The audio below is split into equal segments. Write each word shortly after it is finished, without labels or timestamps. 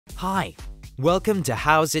Hi, welcome to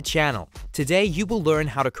How's It channel. Today you will learn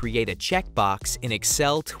how to create a checkbox in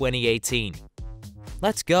Excel 2018.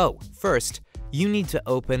 Let's go. First, you need to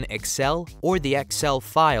open Excel or the Excel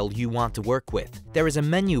file you want to work with. There is a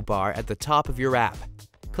menu bar at the top of your app.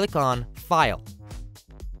 Click on File.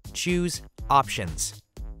 Choose Options.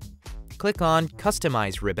 Click on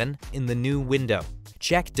Customize ribbon in the new window.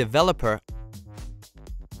 Check Developer.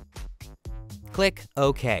 Click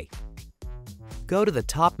OK. Go to the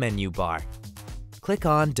top menu bar. Click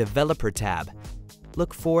on Developer tab.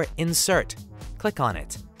 Look for Insert. Click on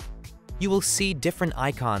it. You will see different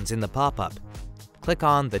icons in the pop-up. Click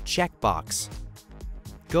on the checkbox.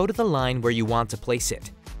 Go to the line where you want to place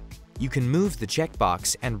it. You can move the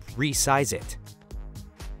checkbox and resize it.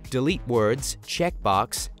 Delete words,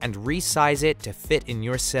 checkbox, and resize it to fit in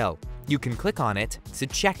your cell. You can click on it to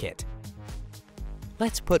check it.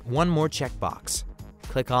 Let's put one more checkbox.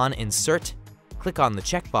 Click on Insert. Click on the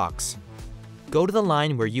checkbox. Go to the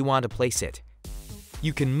line where you want to place it.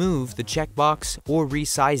 You can move the checkbox or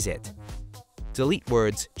resize it. Delete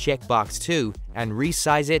words, checkbox 2, and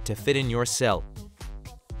resize it to fit in your cell.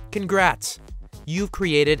 Congrats! You've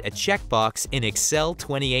created a checkbox in Excel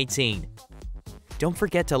 2018. Don't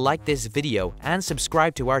forget to like this video and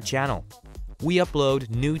subscribe to our channel. We upload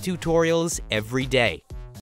new tutorials every day.